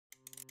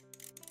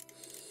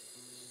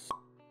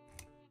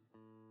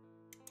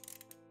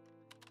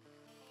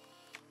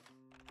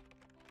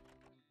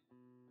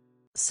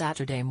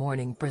Saturday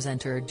morning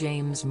presenter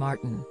James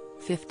Martin,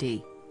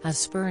 50, has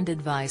spurned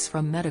advice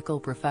from medical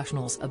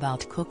professionals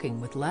about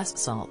cooking with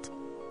less salt.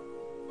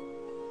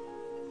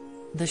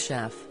 The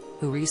chef,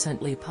 who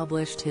recently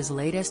published his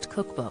latest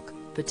cookbook,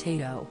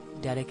 Potato,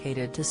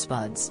 dedicated to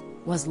spuds,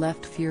 was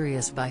left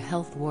furious by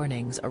health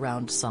warnings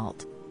around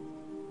salt.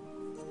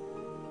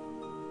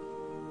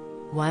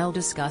 While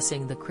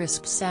discussing the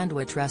crisp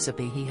sandwich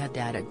recipe he had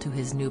added to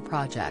his new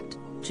project,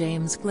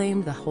 James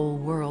claimed the whole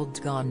world's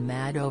gone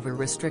mad over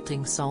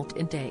restricting salt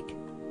intake.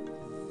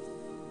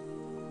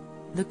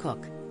 The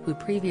cook, who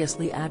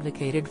previously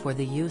advocated for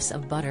the use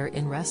of butter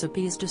in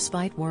recipes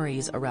despite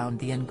worries around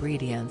the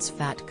ingredient's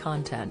fat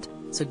content,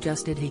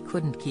 suggested he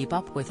couldn't keep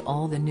up with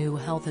all the new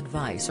health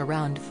advice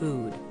around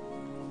food.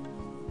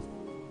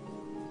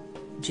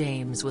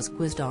 James was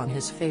quizzed on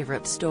his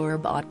favorite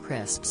store-bought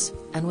crisps,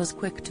 and was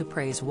quick to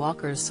praise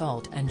Walker's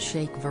salt and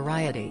shake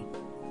variety.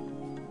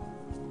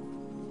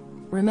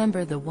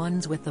 "Remember the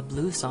ones with the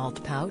blue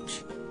salt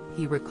pouch?"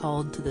 he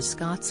recalled to the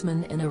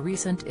Scotsman in a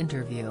recent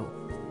interview.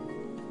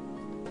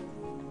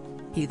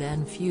 He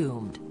then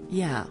fumed,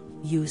 "Yeah,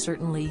 you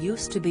certainly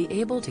used to be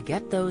able to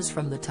get those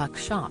from the tuck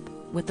shop,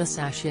 with a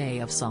sachet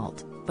of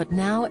salt, but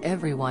now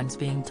everyone's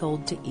being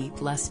told to eat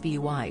less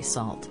by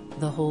salt,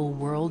 the whole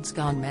world's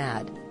gone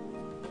mad."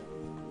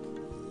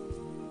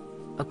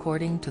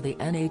 According to the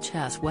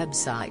NHS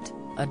website,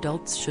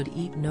 adults should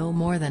eat no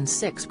more than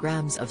 6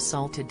 grams of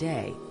salt a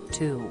day,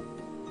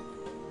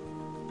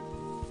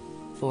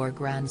 2.4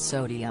 grams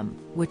sodium,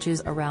 which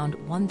is around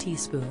 1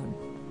 teaspoon.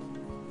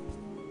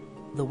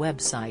 The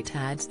website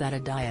adds that a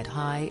diet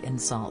high in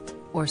salt,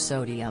 or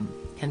sodium,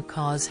 can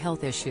cause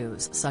health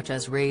issues such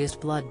as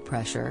raised blood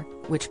pressure,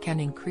 which can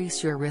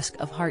increase your risk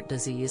of heart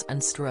disease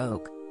and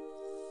stroke.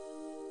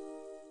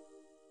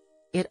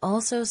 It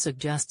also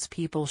suggests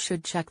people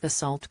should check the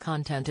salt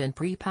content in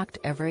pre-packed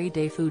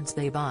everyday foods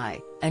they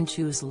buy, and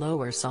choose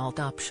lower salt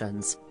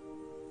options.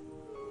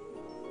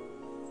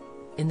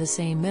 In the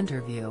same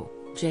interview,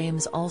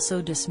 James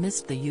also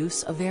dismissed the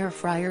use of air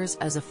fryers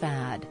as a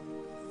fad.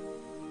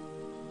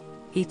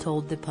 He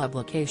told the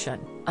publication,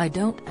 "I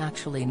don't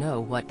actually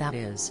know what that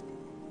is.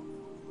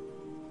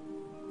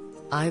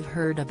 I've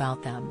heard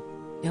about them.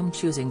 I'm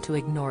choosing to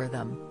ignore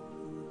them.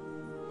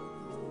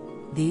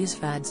 These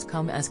fads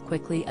come as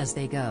quickly as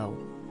they go.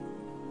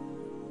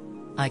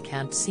 I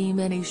can't see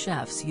many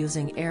chefs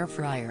using air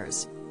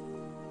fryers."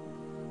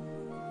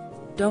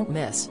 Don't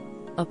miss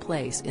A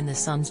Place in the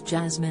Sun's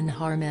Jasmine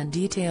Harman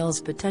details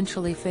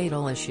potentially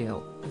fatal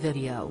issue,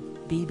 video,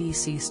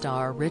 BBC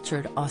star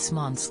Richard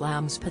Osman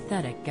slams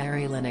pathetic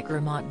Gary Lineker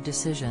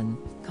decision,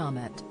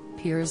 comment,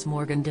 Piers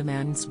Morgan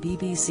demands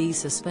BBC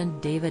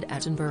suspend David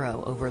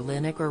Attenborough over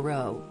Lineker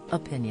row,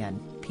 opinion,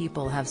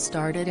 people have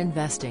started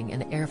investing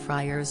in air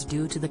fryers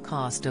due to the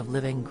cost of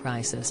living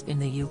crisis in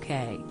the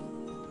UK.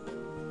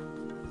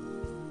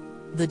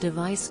 The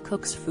device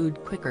cooks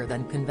food quicker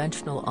than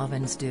conventional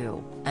ovens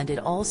do, and it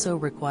also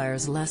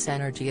requires less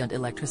energy and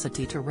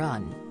electricity to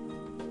run.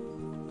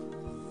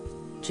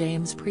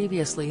 James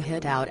previously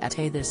hit out at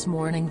a This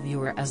Morning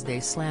viewer as they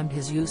slammed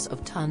his use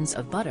of tons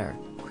of butter,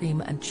 cream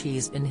and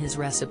cheese in his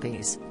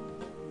recipes.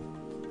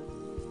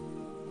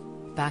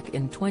 Back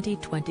in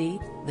 2020,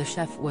 the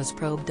chef was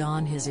probed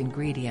on his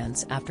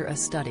ingredients after a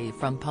study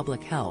from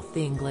Public Health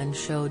England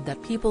showed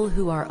that people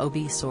who are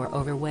obese or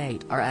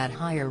overweight are at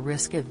higher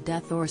risk of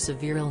death or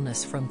severe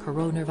illness from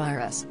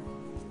coronavirus.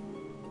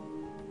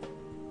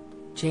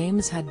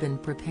 James had been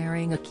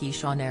preparing a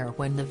quiche on air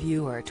when the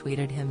viewer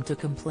tweeted him to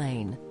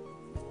complain.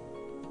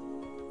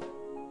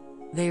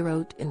 They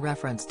wrote in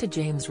reference to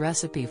James'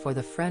 recipe for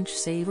the French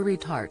savory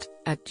tart,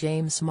 at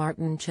James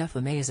Martin Chef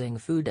amazing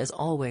food as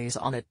always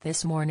on it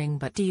this morning,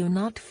 but do you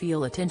not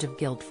feel a tinge of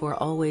guilt for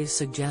always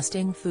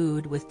suggesting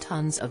food with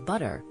tons of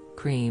butter,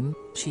 cream,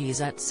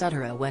 cheese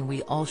etc. when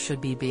we all should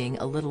be being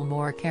a little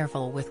more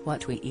careful with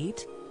what we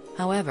eat?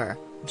 However,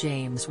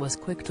 James was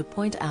quick to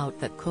point out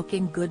that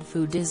cooking good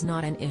food is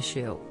not an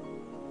issue.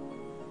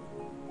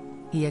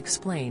 He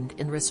explained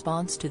in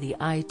response to the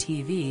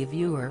ITV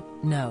viewer,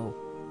 "No.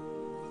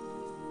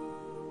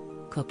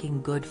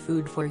 Cooking good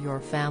food for your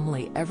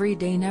family every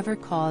day never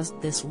caused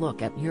this.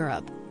 Look at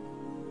Europe.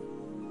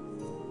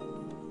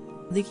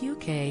 The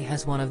UK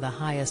has one of the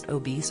highest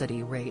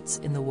obesity rates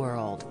in the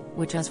world,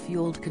 which has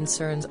fueled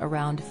concerns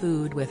around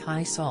food with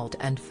high salt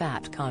and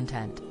fat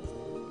content."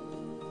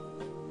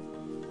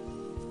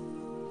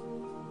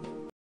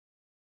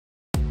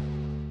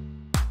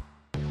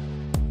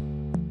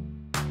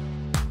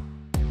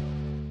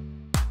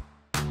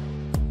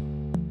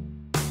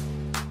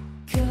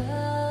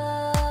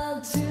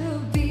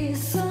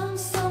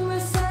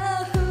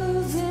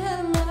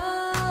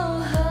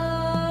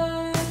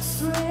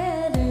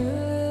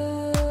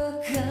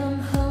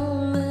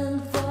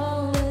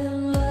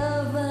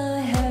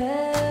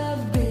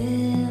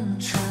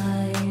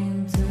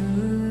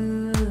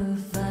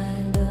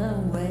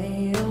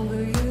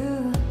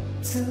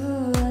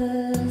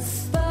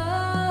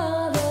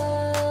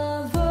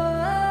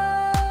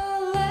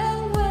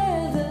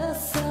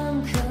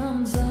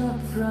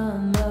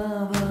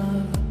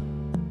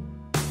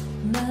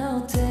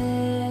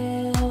 hotel.